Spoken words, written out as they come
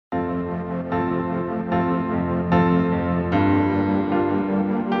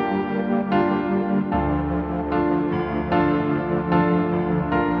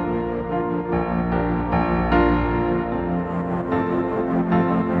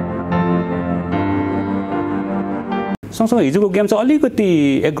सँगसँगै हिजोको गेम चाहिँ अलिकति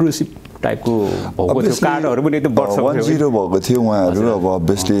एग्रेसिभ टाइपको भएको थियो कार्डहरु पनि एकदम बढ्छ 1-0 भएको थियो उहाँहरु अब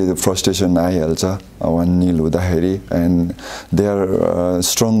obviously फ्रस्ट्रेसन आइहाल्छ 1-0 हुँदाखेरि and they are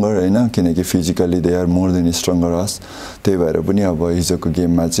stronger हैन किनकि physically they are more than stronger us त्यही भएर पनि अब हिजोको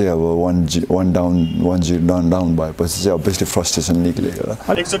गेममा चाहिँ अब 1 डाउन 1-0 डाउन भएपछि चाहिँ obviously फ्रस्ट्रेसन निक्ल्यो होला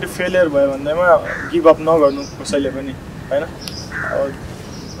एकचोटी फेलियर भयो भन्दैमा गिभ अप नगर्नु कसैले पनि हैन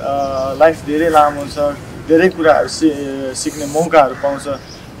लाइफ धेरै लामो छ धेरै कुराहरु सिक्ने मौकाहरु पाउँछ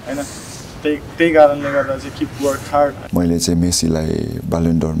हैन त्यही कारणले गर्दा चाहिँ कीप वर्क हार्ड मैले चाहिँ मेसीलाई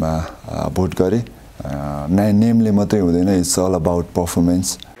ब्यालन डोरमा भोट गरे नेमले मात्रै हुँदैन it's all about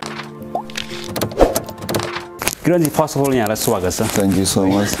performance Kiran ji first of all यहाँलाई स्वागत छ thank you so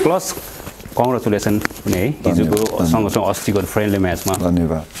much plus congratulation पनि है हिजोको सँगसँगै अस्तिको फ्रेन्डली म्याचमा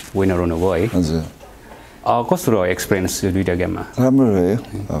धन्यवाद विनर हुनुभयो है हजुर कस्तो रह्यो एक्सपिरियन्स यो दुईटा गेममा राम्रो रह्यो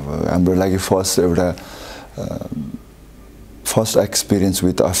अब हाम्रो लागि first experience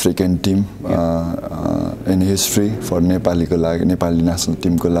with African team in history for नेपालीको लागि नेपाली नेसनल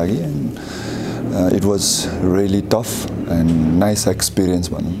टिमको लागि it was really tough and nice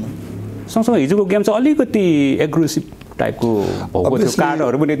experience भनौँ न सँगसँगै हिजोको गेम चाहिँ अलिकति एग्रेसिभ टाइपको भएको थियो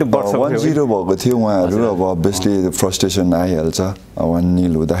कार्डहरु पनि एकदम बढ्छ 1-0 भएको थियो उहाँहरु अब obviously फ्रस्ट्रेसन आइहाल्छ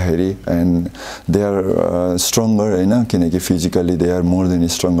 1-0 हुँदाखेरि and they are stronger हैन किनकि physically they are more than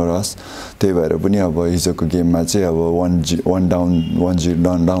stronger us त्यही भएर पनि अब हिजोको गेममा चाहिँ अब 1 डाउन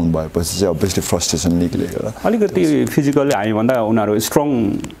 1-0 डाउन भएपछि चाहिँ obviously फ्रस्ट्रेसन निक्ल्यो होला अलिकति फिजिकली हामी भन्दा उनीहरु स्ट्रङ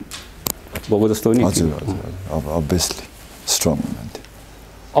भएको जस्तो नि हजुर अब obviously स्ट्रङ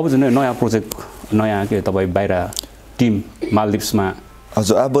हुनुहुन्थ्यो अब जुन नयाँ प्रोजेक्ट नयाँ के तपाई बाहिर टिम मालदिप्समा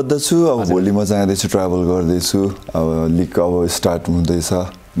हजुर आबद्ध छु अब भोलि म जाँदैछु ट्राभल गर्दैछु अब लिग अब स्टार्ट हुँदैछ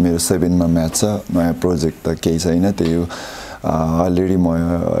मेरो 7 मा म्याच छ नयाँ प्रोजेक्ट त केही छैन त्यही हो अलरेडी म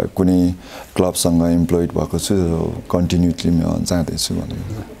कुनै क्लबसँग एम्प्लोइड भएको छु कन्टिन्युअसली म जाँदैछु भने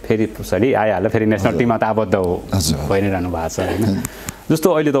फेरि सरी आइहाल्यो फेरि नेसनल टिममा त आबद्ध हो भइ नै रहनु भएको छ हैन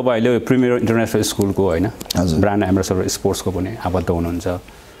जस्तो अहिले तपाईहरुले प्रिमियर इन्टरनेशनल स्कुलको हैन ब्रान्ड एम्बेसडर स्पोर्ट्सको पनि आबद्ध हुनुहुन्छ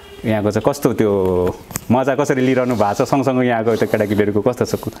यहाँको चाहिँ कस्तो त्यो मजा कसरी लिइरहनु भएको छ सँगसँगै यहाँको त्यो केटाकेटीहरुको कस्तो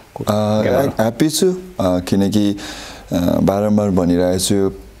छ ह्यापी छु किनकि बारम्बार भनिरहेको छु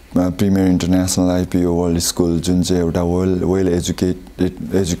premier international IPO world school जुन चाहिँ एउटा वेल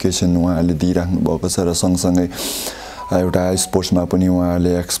एजुकेसन उहाँहरूले दिइराख्नु भएको छ र सँगसँगै एउटा स्पोर्ट्समा पनि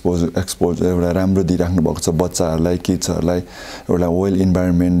उहाँहरूले एक्सपोज एउटा राम्रो दिइराख्नु भएको छ बच्चाहरूलाई किड्सहरूलाई एउटा वेल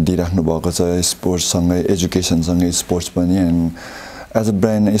इन्भाइरोमेन्ट दिइराख्नु भएको छ स्पोर्ट्ससँगै एजुकेसनसँगै स्पोर्ट्स पनि and as a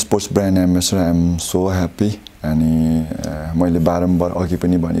brand sports brand ambassador I am so happy अनि मैले बारम्बार अघि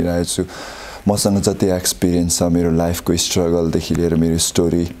पनि भनिरहेको छु मसँग जति एक्सपिरियन्स छ मेरो लाइफको स्ट्रगलदेखि लिएर मेरो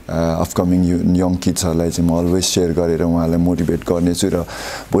स्टोरी अपकमिङ यङ किड्सहरूलाई चाहिँ म अलवेज सेयर गरेर उहाँलाई मोटिभेट गर्नेछु र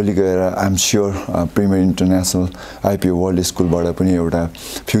भोलि गएर आइ am sure premier international IPO world स्कुलबाट पनि एउटा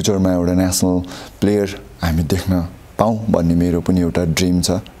फ्युचरमा एउटा नेसनल प्लेयर हामी देख्न पाऊँ भन्ने मेरो पनि एउटा ड्रिम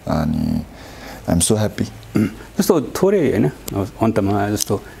छ अनि आई एम सो ह्याप्पी जस्तो थोरै हैन अन्तमा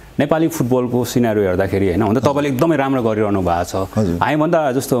जस्तो नेपाली फुटबलको सिनारियो हेर्दाखेरि हैन हुन त तपाईले एकदमै राम्रो गरिरहनु भएको छ हामी भन्दा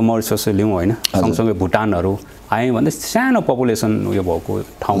जस्तो मरिसस लिउँ हैन सँगसँगै भुटानहरु हामी भन्दा सानो पपुलेसन उयो भएको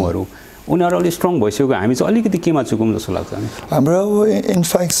ठाउँहरु उनीहरु अलि स्ट्रङ भइसक्यो हामी चाहिँ अलिकति केमा चुकौं जस्तो लाग्छ हाम्रो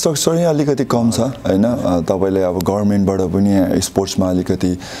इन्फ्रास्ट्रक्चर नै अलिकति कम छ हैन तपाईले अब गभर्नमेन्टबाट पनि स्पोर्ट्समा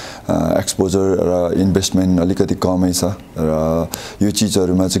अलिकति एक्सपोजर र इन्भेस्टमेन्ट अलिकति कमै छ र यो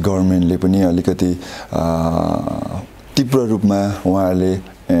चीजहरुमा चाहिँ गभर्नमेन्टले पनि अलिकति तीव्र रूपमा उहाँहरूले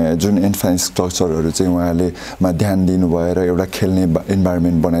जुन इन्फ्रास्ट्रक्चरहरु चाहिँ उहाँहरूले ध्यान दिनुभयो र एउटा खेल्ने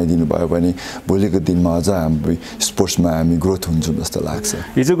इन्भाइरोमेन्ट बनाइदिनु भयो भने भोलिको दिनमा अझ हामी स्पोर्ट्समा हामी ग्रोथ हुन्छौँ जस्तो लाग्छ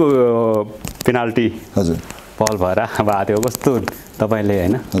हिजोको पेनाल्टी हजुर बल भएर भएको थियो कस्तो तपाईले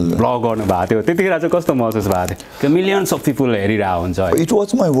हैन ब्लग गर्नु भएको थियो त्यतिखेर चाहिँ कस्तो महसुस भएको थियो कि मिलियन्स अफ पिपल हेरिरा हुन्छ इट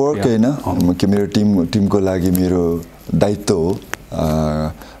वाज माइ वर्क हैन कि मेरो टिमको लागि मेरो दायित्व हो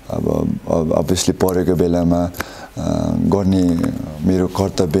अब अभियसली परेको बेलामा गर्ने मेरो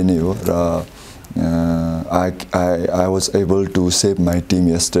कर्तव्य नै हो र I was able to save my team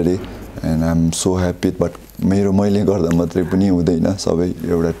yesterday and I'm so happy but मैले गर्दा मात्रै पनि हुँदैन सबै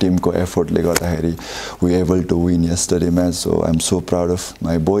एउटा टिमको एफर्टले गर्दाखेरि we able to win yesterday match so I'm so proud of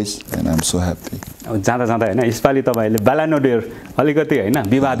my boys and I'm so happy जाँदा जाँदा हैन यसपाली तपाईहरुले ब्यालन डोर अलिकति हैन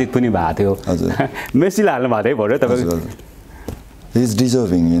विवादित पनि भएको थियो हजुर मेसीले हाल्नु भएको थियो भरे तपाईको he is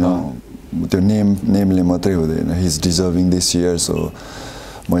deserving you know त्यो नेमले मात्रै हुँदैन he is deserving this year so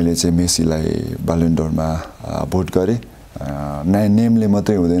मैले चाहिँ मेसीलाई ब्यालन डोरमा भोट गरे नेमले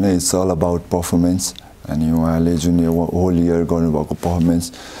मात्रै हुँदैन इट्स अल अबाउट परफर्मेन्स अनि उहाँले जुन होल इयर गर्नुभएको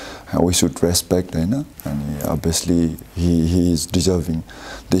परफर्मेन्स we should respect हैन अनि obviously he is deserving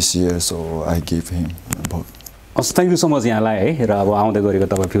this year so I give him a vote thank you so much यहाँलाई है र अब आउँदै गरेको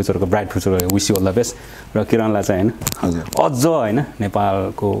तपाईँ फ्युचरको bright future wish you all the best र किरणलाई चाहिँ होइन अझ होइन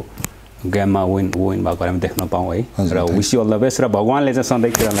नेपालको गेममा विन भएको हामी देख्न पाऊँ है र wish you all the best र भगवान्ले चाहिँ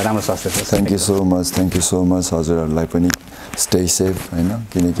सधैँ किरणलाई राम्रो स्वास्थ्य दियोस् थ्याङ्क यू सो मच हजुरहरूलाई पनि स्टे सेफ होइन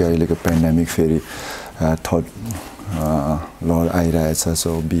किनकि अहिलेको पेन्डेमिक फेरि थर्ड लहर आइरहेछ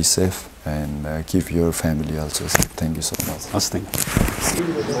so be safe and keep your family also safe thank you so much हस् thank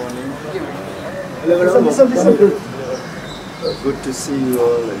good to see you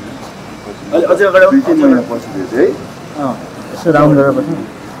all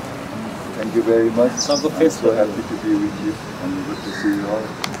Thank you very much. I'm so happy to be with you and good to see you all.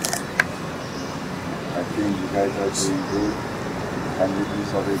 I think you guys are doing good. And with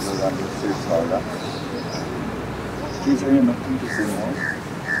this already goes under safe side. Please, I have nothing to say more.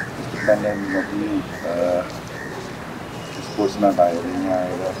 Just the pandemic of the sports not hiring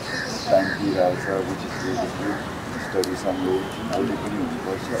time which is really good. Study some healthy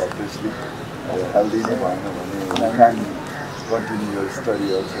obviously. Healthy can continue your study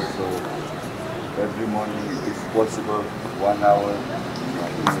also. So every morning if possible 1 hour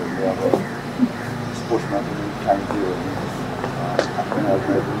sports मात्र time दियो भने आफ्नो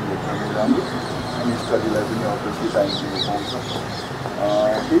हेल्थलाई अनि स्टडीलाई पनि obviously time दिनु पाउँछ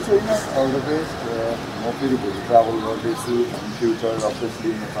त्यही छैन अल द बेस्ट म फेरि भोलि ट्राभल गर्दैछु फ्युचर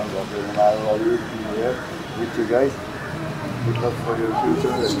अभियसली नेपाल गएर always be here with you guys good lock for your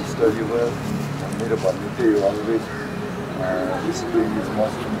future and study well मेरो भन्ने त्यही हो always discipline is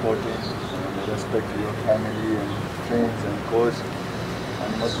most important. Respect your family and friends and coach.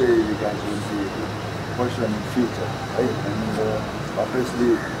 And mostly you guys will be a good person in future, right? And obviously,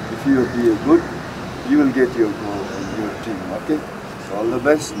 if you will be good, you will get your goal and your team. Okay? So all the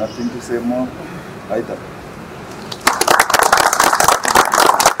best. Nothing to say more. Right up.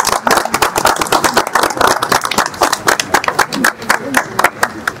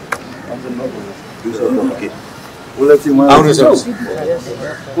 Okay.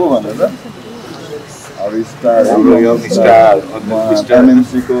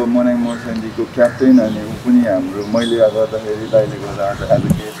 एमएमसीको Manang मोर्साङजीको captain अनि ऊ पनि हाम्रो मैले गर्दाखेरि दाइले गर्दा आज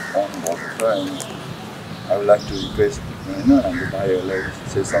advocate पाउनु भएको छ अनि I would like to request होइन हाम्रो भाइहरूलाई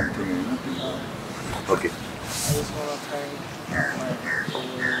से समथिङ होइन ओके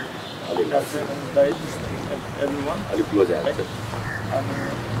अलिक क्लोज आएर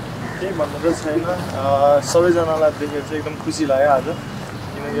केही भन्नु त छैन सबैजनालाई देखेर चाहिँ एकदम खुसी लाग्यो आज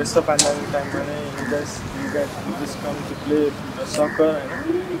किनकि यस्तो पेन्डेमिक टाइममा नै जस्ट कम टु प्ले सक्कर होइन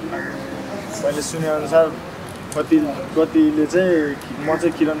अनि मैले सुनेअनुसार कतिले चाहिँ म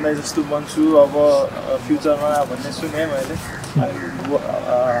चाहिँ किरण दाई जस्तो बन्छु अब फ्युचरमा भन्ने सुनेँ मैले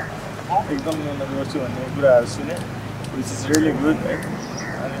एकदम मिहिनेत गर्छु भन्ने कुराहरू सुनेँ विच इज रियली गुड है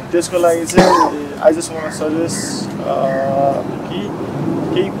अनि त्यसको लागि चाहिँ आई जस्ट वान्ट सजेस्ट कि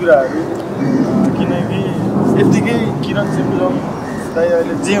केही कुराहरू किनकि यत्तिकै किरण चेम्जोङ दाइ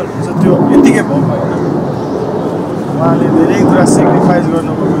अहिले जे हुनुहुन्छ त्यो यत्तिकै भएको होइन उहाँले धेरै कुरा सेक्रिफाइस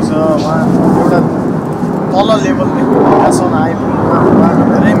गर्नुभएको छ उहाँ एउटा तल लेभलदेखि यहाँसम्म आइपुग्नुमा उहाँको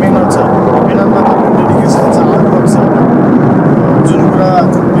धेरै मिहिनेत छ मिहिनेतमा तपाईँको डेडिकेसन छ हार्डवर्क छ जुन कुरा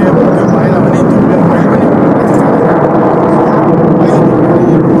प्लेयरको त्यो भएन भने त्यो प्लेयर कहिले पनि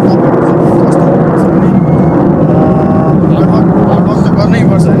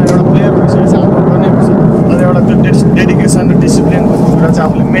गर्नैपर्छ होइन एउटा प्लेयर भइसकेपछि हार्डवर्क गर्नैपर्छ तर एउटा त्यो डेडिकेसन र डिसिप्लिन भन्ने कुरा चाहिँ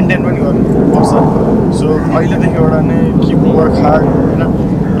आफूले मेन्टेन पनि गर्नुपर्छ सो अहिलेदेखि एउटा नै किप वर्क हार्ड होइन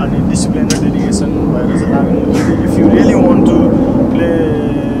अनि डिसिप्लिन र डेडिकेसन भएर चाहिँ लाग्नु if you really want to play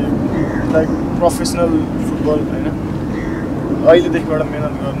like professional football होइन अहिलेदेखि एउटा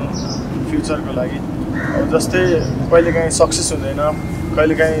मिहिनेत गर्नु फ्युचरको लागि अब जस्तै कहिलेकाहीँ सक्सेस हुँदैन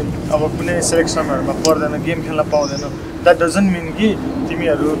कहिलेकाहीँ अब कुनै सेलेक्सनहरूमा पर्दैन गेम खेल्न पाउँदैन द्याट डजन्ट मिन कि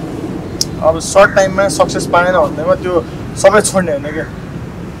तिमीहरू अब सर्ट टाइममा सक्सेस पाएन भन्दैमा त्यो सबै छोड्ने होइन क्या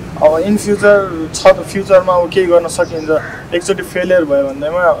अब इन फ्युचर छ त फ्युचरमा अब केही गर्न सकिन्छ एकचोटि फेलियर भयो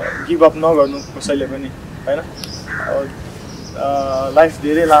भन्दैमा गिभ अप नगर्नु कसैले पनि होइन लाइफ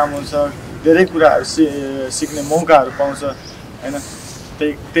धेरै लामो छ धेरै कुराहरू सिक्ने मौकाहरू पाउँछ होइन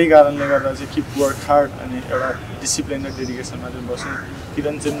त्यही कारणले गर्दा चाहिँ किप वर्क हार्ड अनि एउटा डिसिप्लिन र डेडिकेसनमा चाहिँ बस्नु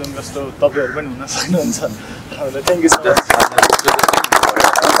किरण चेम्जोङ जस्तो तपाईँहरू पनि हुन सक्नुहुन्छ थ्याङ्क यू सो मच